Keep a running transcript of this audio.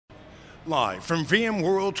Live from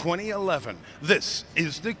VMworld 2011, this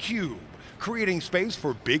is theCUBE, creating space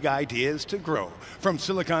for big ideas to grow. From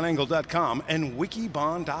SiliconANGLE.com and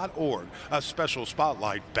Wikibon.org, a special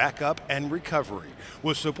spotlight backup and recovery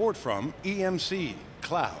with support from EMC,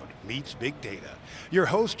 Cloud Meets Big Data. Your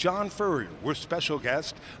host, John Furrier, with special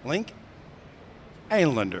guest, Link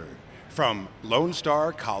Alander from Lone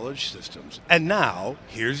Star College Systems. And now,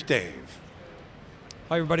 here's Dave.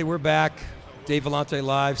 Hi everybody, we're back. Dave Vellante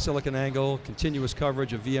live, SiliconANGLE, continuous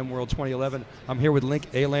coverage of VMworld 2011. I'm here with Link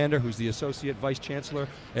Alander, who's the Associate Vice-Chancellor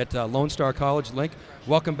at Lone Star College. Link,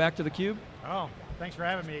 welcome back to theCUBE. Oh, thanks for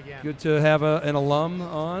having me again. Good to have an alum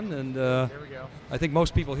on, and there we go. I think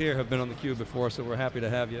most people here have been on theCUBE before, so we're happy to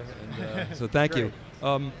have you, and so thank you.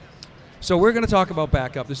 So we're going to talk about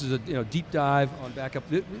backup. This is a deep dive on backup.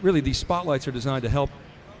 Really, these spotlights are designed to help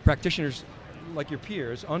practitioners like your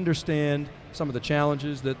peers understand some of the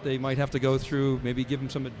challenges that they might have to go through, maybe give them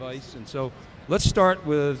some advice. And so let's start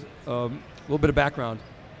with a little bit of background.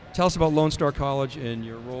 Tell us about Lone Star College and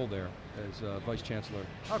your role there as Vice Chancellor.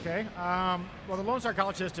 Okay, well the Lone Star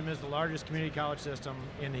College System is the largest community college system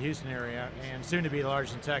in the Houston area and soon to be the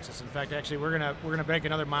largest in Texas. In fact, actually we're gonna break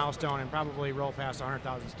another milestone and probably roll past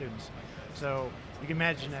 100,000 students. So you can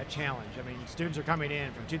imagine that challenge. I mean, students are coming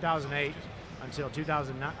in from 2008 until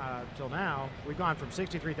till now. We've gone from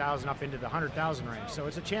 63,000 up into the 100,000 range, so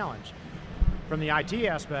it's a challenge. From the IT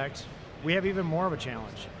aspect, we have even more of a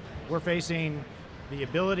challenge. We're facing the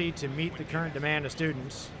ability to meet the current demand of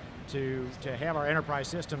students, to have our enterprise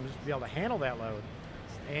systems be able to handle that load,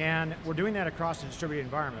 and we're doing that across a distributed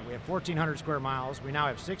environment. We have 1,400 square miles, we now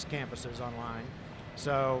have 6 campuses online,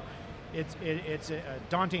 so it's a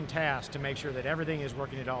daunting task to make sure that everything is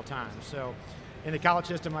working at all times. So in the college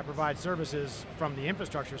system, I provide services from the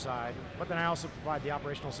infrastructure side, but then I also provide the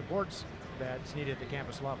operational supports that's needed at the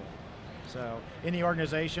campus level. So in the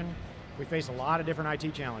organization, we face a lot of different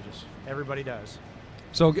IT challenges. Everybody does.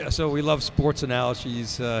 So we love sports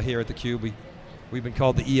analogies here at theCUBE. We've been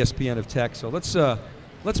called the ESPN of tech. So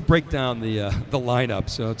let's break down the lineup.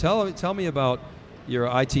 So tell me about your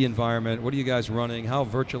IT environment. What are you guys running? How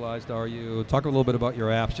virtualized are you? Talk a little bit about your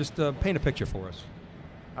apps. Just paint a picture for us.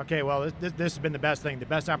 Okay, well, this has been the best thing. The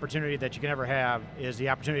best opportunity that you can ever have is the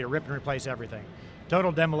opportunity to rip and replace everything. Total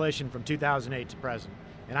demolition from 2008 to present,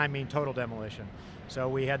 and I mean total demolition. So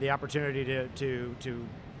we had the opportunity to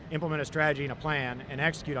implement a strategy and a plan and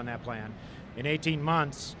execute on that plan. In 18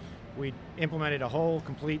 months, we implemented a whole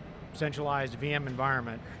complete centralized VM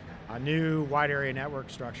environment, a new wide area network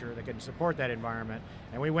structure that can support that environment,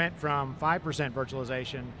 and we went from 5%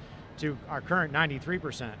 virtualization to our current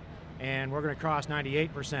 93%. And we're going to cross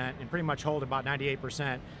 98% and pretty much hold about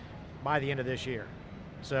 98% by the end of this year.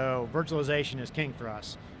 So virtualization is king for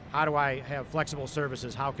us. How do I have flexible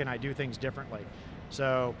services? How can I do things differently?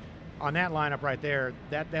 So on that lineup right there,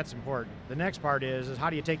 that's important. The next part is how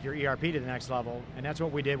do you take your ERP to the next level? And that's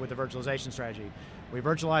what we did with the virtualization strategy. We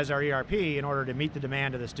virtualized our ERP in order to meet the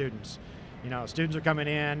demand of the students. You know, students are coming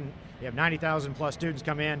in, you have 90,000 plus students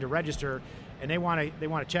come in to register, and they want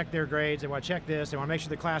to check their grades, they want to check this, they want to make sure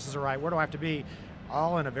the classes are right, where do I have to be,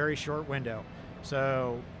 all in a very short window.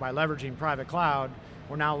 So by leveraging private cloud,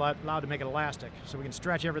 we're now allowed to make it elastic, so we can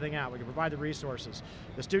stretch everything out, we can provide the resources.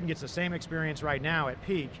 The student gets the same experience right now at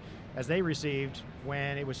peak as they received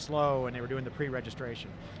when it was slow and they were doing the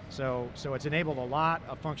pre-registration. So it's enabled a lot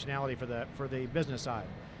of functionality for the business side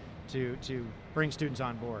to bring students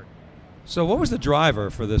on board. So what was the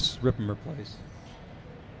driver for this rip and replace?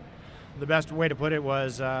 The best way to put it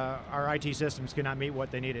was our IT systems could not meet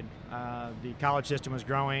what they needed. The college system was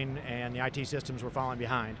growing and the IT systems were falling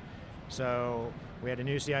behind. So we had a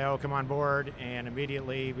new CIO come on board, and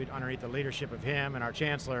immediately, underneath the leadership of him and our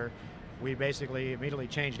chancellor, we basically immediately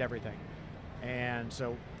changed everything. And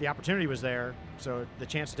so the opportunity was there, so the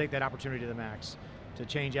chance to take that opportunity to the max, to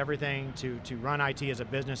change everything, to run IT as a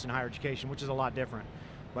business in higher education, which is a lot different.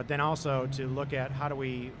 But then also to look at how do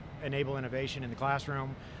we enable innovation in the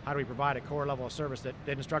classroom, how do we provide a core level of service that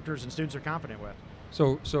instructors and students are confident with.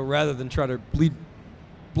 So rather than try to bleed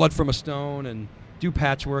blood from a stone and do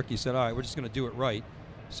patchwork, you said, all right, we're just going to do it right.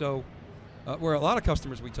 So where a lot of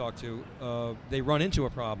customers we talk to, they run into a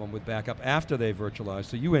problem with backup after they virtualize.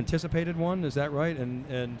 So you anticipated one, is that right?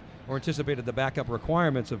 Or anticipated the backup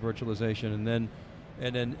requirements of virtualization and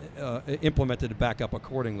then implemented backup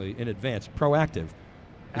accordingly in advance, proactive.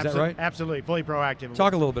 Is that right? Absolutely, fully proactive.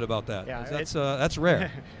 Talk a little bit about that. Yeah, that's rare.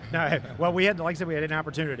 No, well, like I said, we had an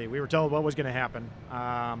opportunity. We were told what was going to happen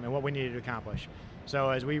and what we needed to accomplish. So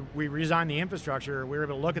as we redesigned the infrastructure, we were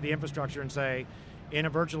able to look at the infrastructure and say, in a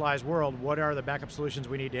virtualized world, what are the backup solutions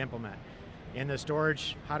we need to implement? In the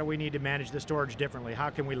storage, how do we need to manage the storage differently? How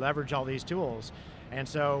can we leverage all these tools? And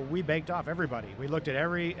so we baked off everybody. We looked at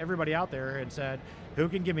everybody out there and said, who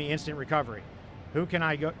can give me instant recovery? Who can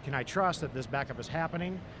I trust that this backup is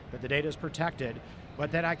happening, that the data is protected,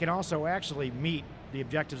 but that I can also actually meet the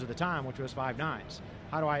objectives of the time, which was 5 nines?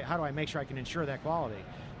 How do I make sure I can ensure that quality?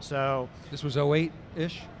 So this was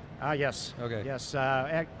 08-ish? Yes. Okay. Yes.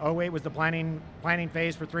 08 was the planning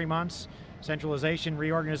phase for 3 months, centralization,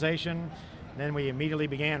 reorganization. Then we immediately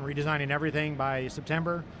began redesigning everything by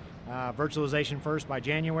September. Virtualization first by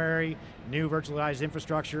January, new virtualized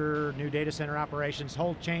infrastructure, new data center operations,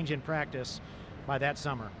 whole change in practice by that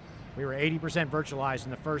summer. We were 80% virtualized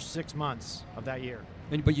in the first 6 months of that year.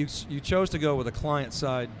 But you chose to go with a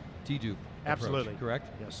client-side dedupe Absolutely. approach, correct?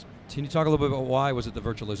 Yes. Can you talk a little bit about why? Was it the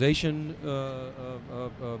virtualization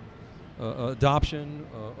adoption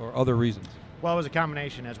or other reasons? Well, it was a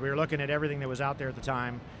combination. As we were looking at everything that was out there at the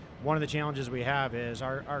time, one of the challenges we have is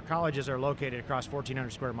our colleges are located across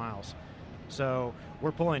 1,400 square miles. So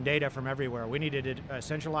we're pulling data from everywhere. We needed a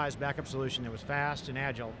centralized backup solution that was fast and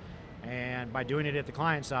agile. And by doing it at the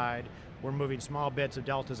client side, we're moving small bits of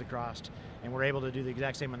deltas across, and we're able to do the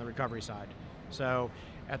exact same on the recovery side. So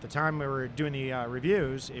at the time we were doing the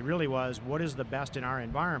reviews, it really was, what is the best in our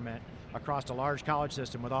environment across a large college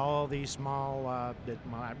system with all these small,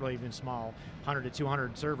 not really even small, 100 to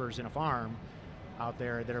 200 servers in a farm out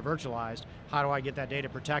there that are virtualized. How do I get that data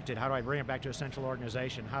protected? How do I bring it back to a central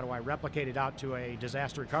organization? How do I replicate it out to a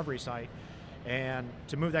disaster recovery site? And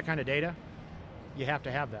to move that kind of data, you have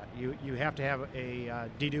to have that. You have to have a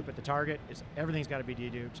dedupe at the target. Everything's got to be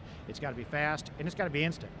deduped. It's got to be fast, and it's got to be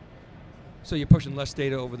instant. So you're pushing less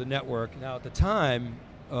data over the network. Now at the time,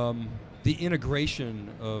 the integration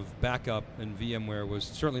of backup and VMware was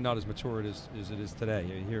certainly not as mature as it is today.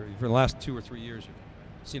 Here, for the last 2 or 3 years,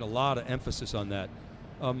 you've seen a lot of emphasis on that.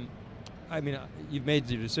 I mean, you've made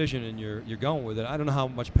your decision and you're going with it. I don't know how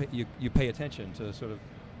much you pay attention to sort of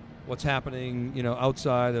what's happening,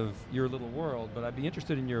 outside of your little world, but I'd be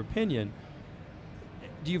interested in your opinion.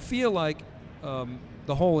 Do you feel like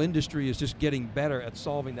the whole industry is just getting better at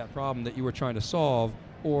solving that problem that you were trying to solve,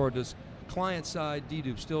 or does client-side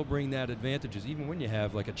dedupe still bring that advantages, even when you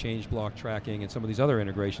have like a change block tracking and some of these other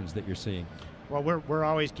integrations that you're seeing? Well, we're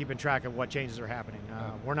always keeping track of what changes are happening.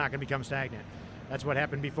 We're not going to become stagnant. That's what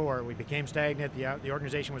happened before. We became stagnant, the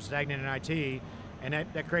organization was stagnant in IT, and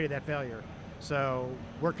that created that failure. So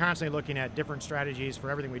we're constantly looking at different strategies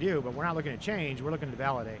for everything we do, but we're not looking at change, we're looking to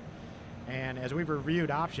validate. And as we've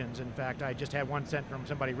reviewed options, in fact, I just had one sent from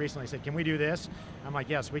somebody recently, said, can we do this? I'm like,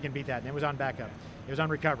 yes, we can beat that. And it was on backup. It was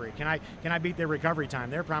on recovery. Can I beat their recovery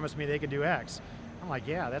time? They promised me they could do X. I'm like,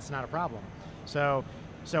 yeah, that's not a problem. So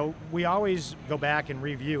we always go back and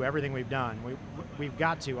review everything we've done. We've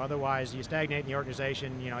got to, otherwise you stagnate in the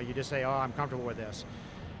organization, you just say, oh, I'm comfortable with this.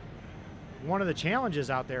 One of the challenges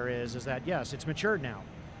out there is that, yes, it's matured now.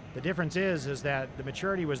 The difference is that the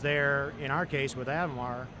maturity was there, in our case with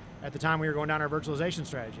Avamar, at the time we were going down our virtualization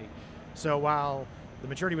strategy. So while the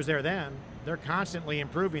maturity was there then, they're constantly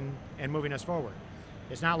improving and moving us forward.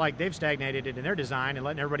 It's not like they've stagnated it in their design and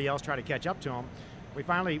letting everybody else try to catch up to them. We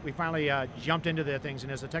finally jumped into the things,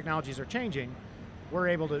 and as the technologies are changing, we're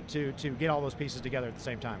able to get all those pieces together at the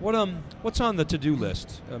same time. What's on the to-do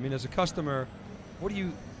list? I mean, as a customer, what are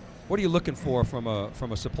you looking for from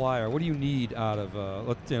a supplier? What do you need out of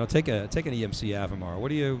take an EMC Avamar?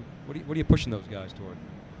 What are you pushing those guys toward?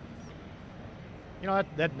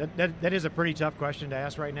 That is a pretty tough question to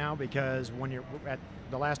ask right now, because when you're at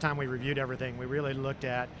the last time we reviewed everything, we really looked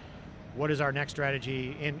at what is our next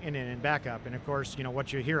strategy in backup. And of course,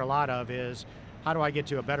 what you hear a lot of is, how do I get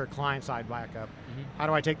to a better client-side backup? Mm-hmm. How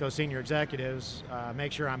do I take those senior executives,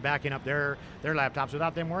 make sure I'm backing up their laptops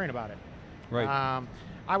without them worrying about it? Right.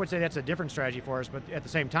 I would say that's a different strategy for us, but at the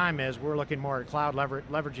same time we're looking more at cloud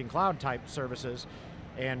leveraging cloud type services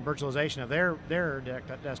and virtualization of their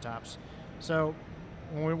desktops. So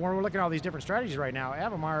when we're looking at all these different strategies right now,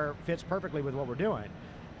 Avamar fits perfectly with what we're doing.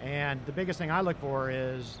 And the biggest thing I look for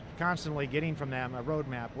is constantly getting from them a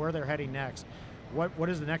roadmap, where they're heading next, what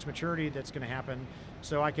is the next maturity that's going to happen,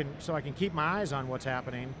 so I can keep my eyes on what's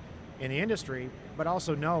happening in the industry, but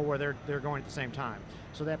also know where they're going at the same time.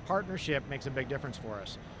 So that partnership makes a big difference for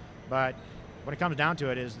us. But when it comes down to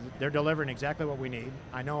it, is they're delivering exactly what we need.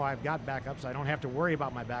 I know I've got backups. I don't have to worry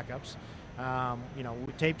about my backups.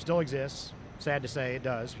 Tape still exists. Sad to say, it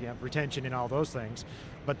does. You have retention and all those things.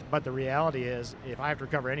 But the reality is, if I have to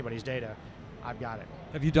recover anybody's data, I've got it.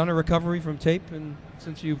 Have you done a recovery from tape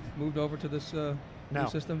since you've moved over to this new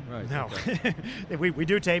system? Right. No. Okay. If we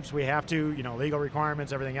do tapes, we have to, legal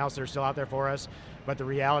requirements, everything else, they're still out there for us. But the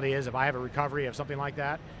reality is, if I have a recovery of something like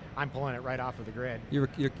that, I'm pulling it right off of the grid. You're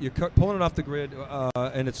pulling it off the grid,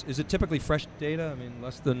 and is it typically fresh data? I mean,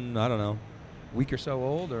 less than, I don't know, week or so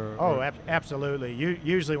old, or? Oh, absolutely.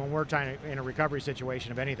 Usually when we're in a recovery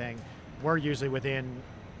situation of anything, we're usually within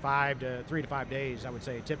 3 to 5 days, I would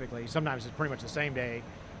say, typically. Sometimes it's pretty much the same day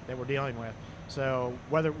that we're dealing with. So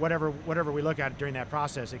whatever we look at during that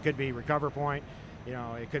process, it could be recover point,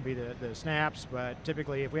 it could be the snaps, but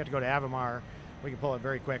typically if we have to go to Avamar, we can pull it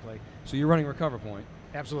very quickly. So you're running recover point?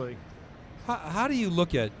 Absolutely. How do you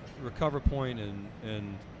look at recover point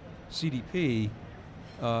and CDP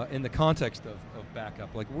in the context of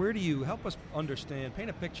backup? Like, where do you help us understand, paint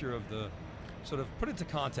a picture of the sort of, put it into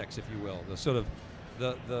context, if you will, the sort of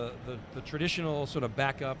the traditional sort of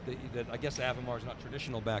backup that I guess Avamar is not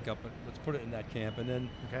traditional backup, but let's put it in that camp, and then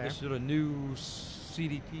this sort of new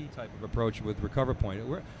CDP type of approach with recover point.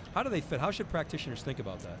 How do they fit? How should practitioners think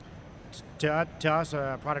about that? To us,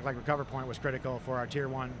 a product like Recover Point was critical for our Tier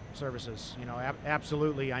 1 services.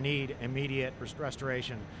 Absolutely, I need immediate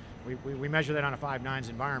restoration. We measure that on a 5 nines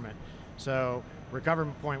environment. So Recover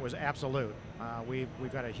Point was absolute.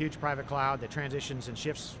 We've got a huge private cloud that transitions and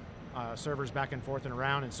shifts servers back and forth and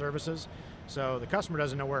around in services. So the customer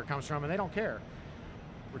doesn't know where it comes from and they don't care.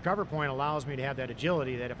 Recover Point allows me to have that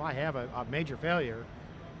agility that if I have a major failure,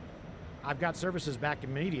 I've got services back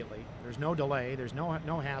immediately. There's no delay, there's no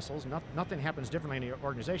hassles, nothing happens differently in the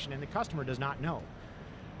organization, and the customer does not know.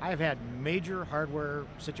 I have had major hardware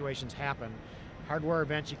situations happen. Hardware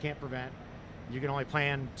events you can't prevent. You can only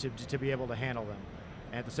plan to be able to handle them.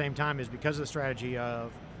 And at the same time is because of the strategy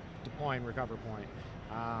of deploying Recover Point,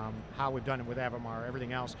 how we've done it with Avamar,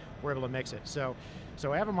 everything else, we're able to mix it. So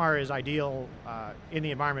Avamar is ideal in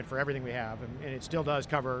the environment for everything we have, and it still does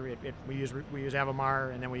cover it. We use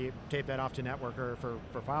Avamar, and then we tape that off to Networker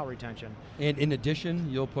for file retention. And in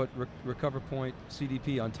addition, you'll put Recover Point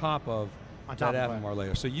CDP on top of that Avamar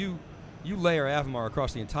layer. So you layer Avamar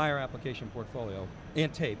across the entire application portfolio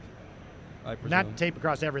and tape. I presume. Not tape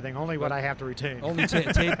across everything, only what I have to retain. Only tape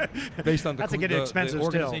based on the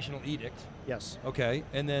organizational edict. Yes. Okay,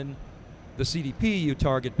 and then the CDP you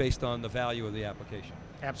target based on the value of the application.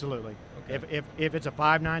 Absolutely. Okay. If it's a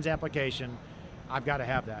 5 nines application, I've got to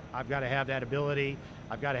have that. I've got to have that ability.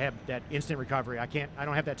 I've got to have that instant recovery. I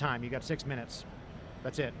don't have that time. You got 6 minutes.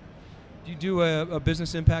 That's it. Do you do a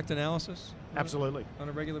business impact analysis? Absolutely. On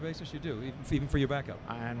a regular basis, you do, even for your backup.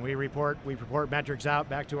 And we report metrics out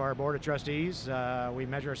back to our board of trustees. We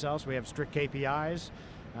measure ourselves. We have strict KPIs,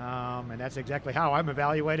 and that's exactly how I'm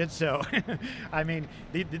evaluated. So, I mean,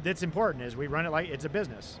 that's important. Is we run it like it's a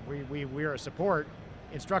business. We are a support.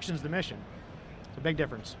 Instruction's the mission. It's a big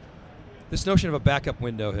difference. This notion of a backup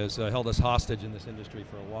window has held us hostage in this industry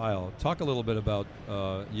for a while. Talk a little bit about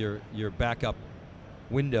your backup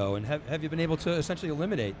window, and have you been able to essentially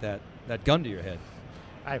eliminate that gun to your head?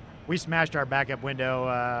 We smashed our backup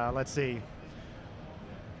window, let's see,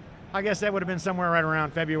 I guess that would have been somewhere right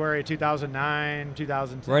around February 2009,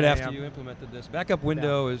 2010. Right after you implemented this. Backup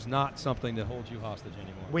window is not something that holds you hostage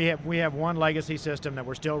anymore. We have one legacy system that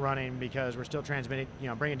we're still running because we're still transmitting,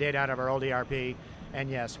 bringing data out of our old ERP, and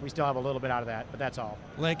yes, we still have a little bit out of that, but that's all.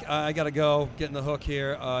 Link, I got to go, getting the hook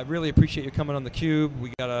here. I really appreciate you coming on theCUBE.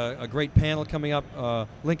 We got a great panel coming up.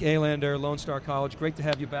 Link Alander, Lone Star College, great to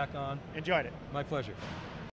have you back on. Enjoyed it. My pleasure.